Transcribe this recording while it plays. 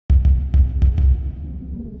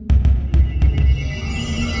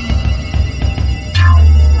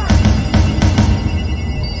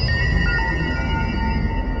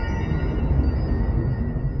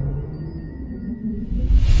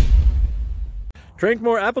Drink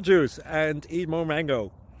more apple juice and eat more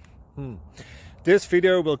mango. This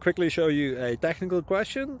video will quickly show you a technical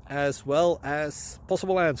question as well as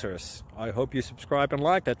possible answers. I hope you subscribe and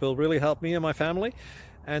like, that will really help me and my family.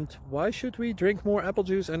 And why should we drink more apple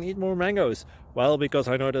juice and eat more mangoes? Well, because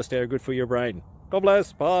I noticed they're good for your brain. God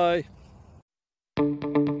bless, bye!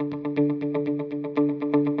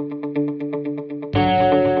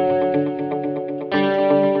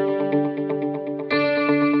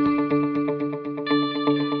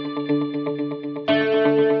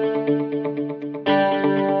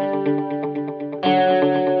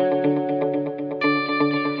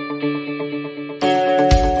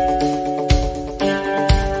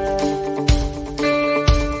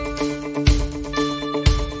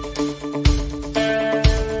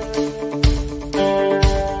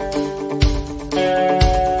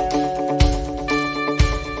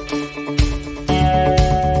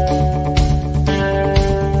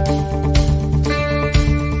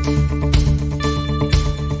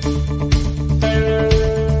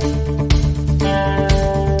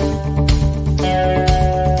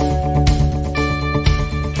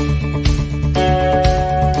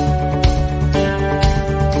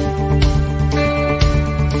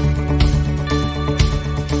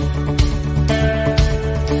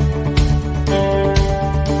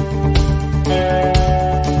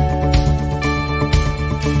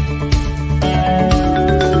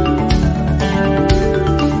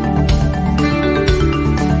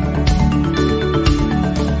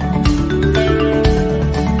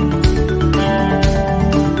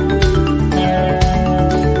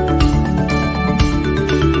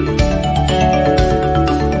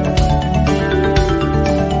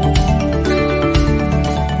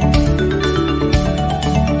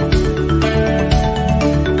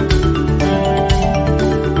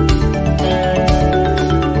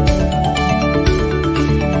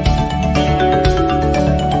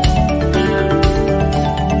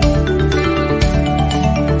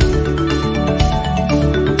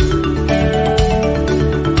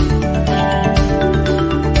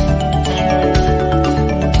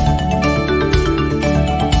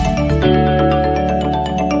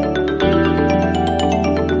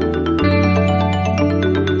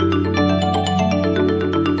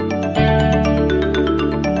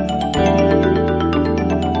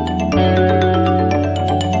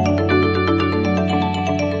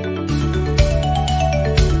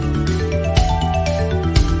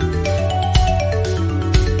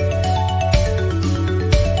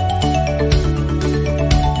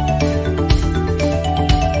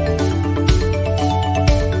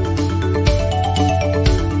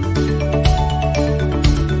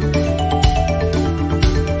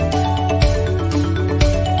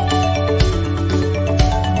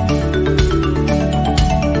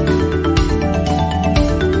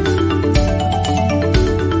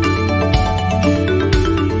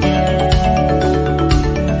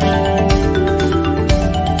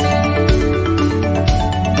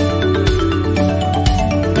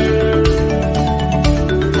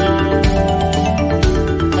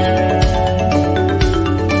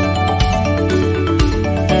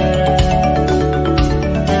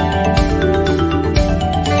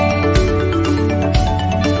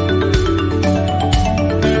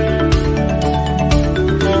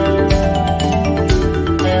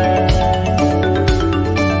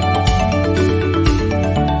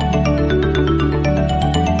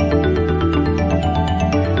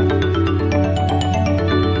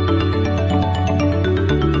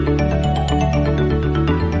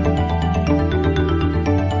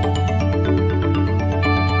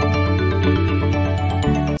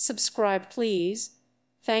 Subscribe, please.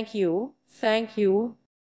 Thank you. Thank you.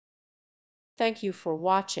 Thank you for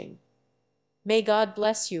watching. May God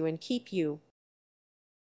bless you and keep you.